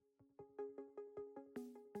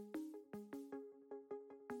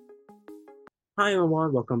Hi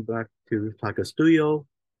everyone, welcome back to Tiger Studio.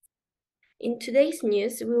 In today's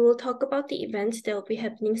news, we will talk about the events that will be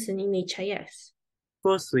happening soon in HIS.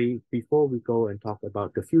 Firstly, before we go and talk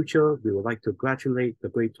about the future, we would like to congratulate the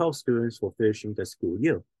grade 12 students for finishing the school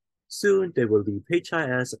year. Soon they will leave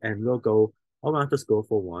HIS and will go around the school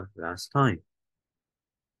for one last time.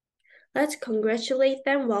 Let's congratulate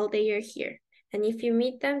them while they are here. And if you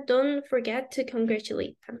meet them, don't forget to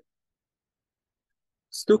congratulate them.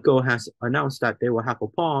 Stuco has announced that they will have a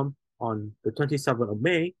prom on the 27th of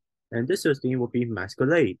May, and this year's theme will be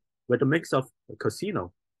Masquerade, with a mix of a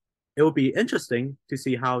casino. It will be interesting to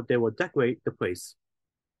see how they will decorate the place.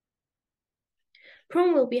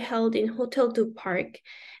 Prom will be held in Hotel du Parc,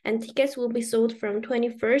 and tickets will be sold from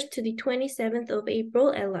 21st to the 27th of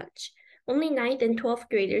April at lunch. Only 9th and 12th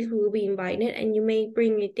graders will be invited, and you may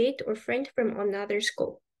bring a date or friend from another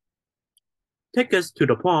school. Tickets to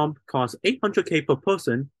the prom cost 800K per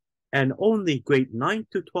person, and only grade 9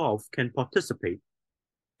 to 12 can participate.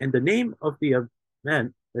 And the name of the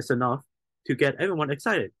event is enough to get everyone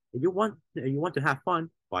excited. If you want to have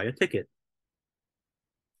fun, buy a ticket.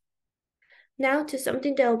 Now to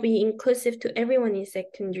something that will be inclusive to everyone in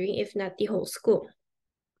secondary, if not the whole school.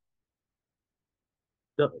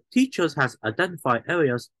 The teachers has identified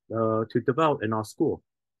areas to develop in our school.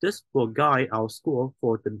 This will guide our school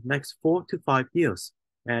for the next 4 to 5 years,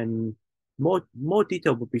 and more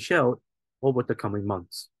detail will be shared over the coming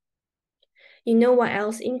months. You know what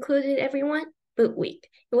else included everyone? Book week.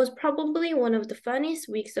 It was probably one of the funniest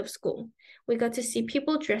weeks of school. We got to see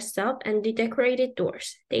people dressed up and the decorated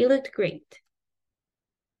doors. They looked great.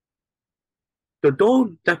 The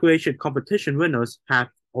door decoration competition winners have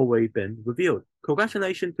already been revealed.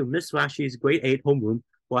 Congratulations to Miss Rashi's grade 8 homeroom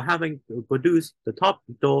for having produced the top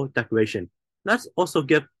door decoration. Let's also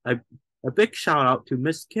give a big shout out to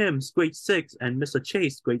Miss Kim's grade 6 and Mr.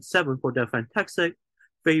 Chase grade 7 for their fantastic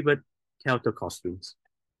favorite character costumes.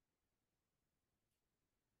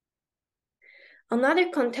 Another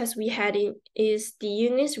contest we had is the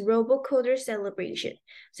UNIS RoboCoder celebration.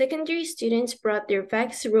 Secondary students brought their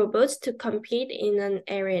VEX robots to compete in an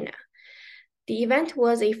arena. The event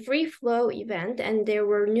was a free-flow event, and there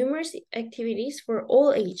were numerous activities for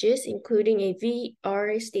all ages, including a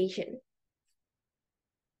VR station.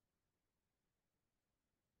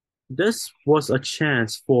 This was a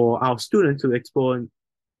chance for our students to explore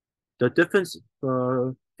the different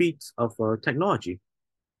feats of technology.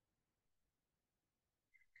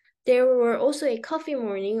 There were also a coffee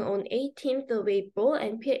morning on 18th of April,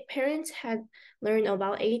 and parents had learned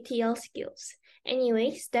about ATL skills.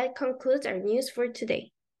 Anyways, that concludes our news for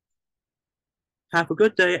today. Have a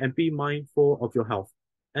good day and be mindful of your health.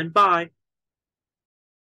 And bye.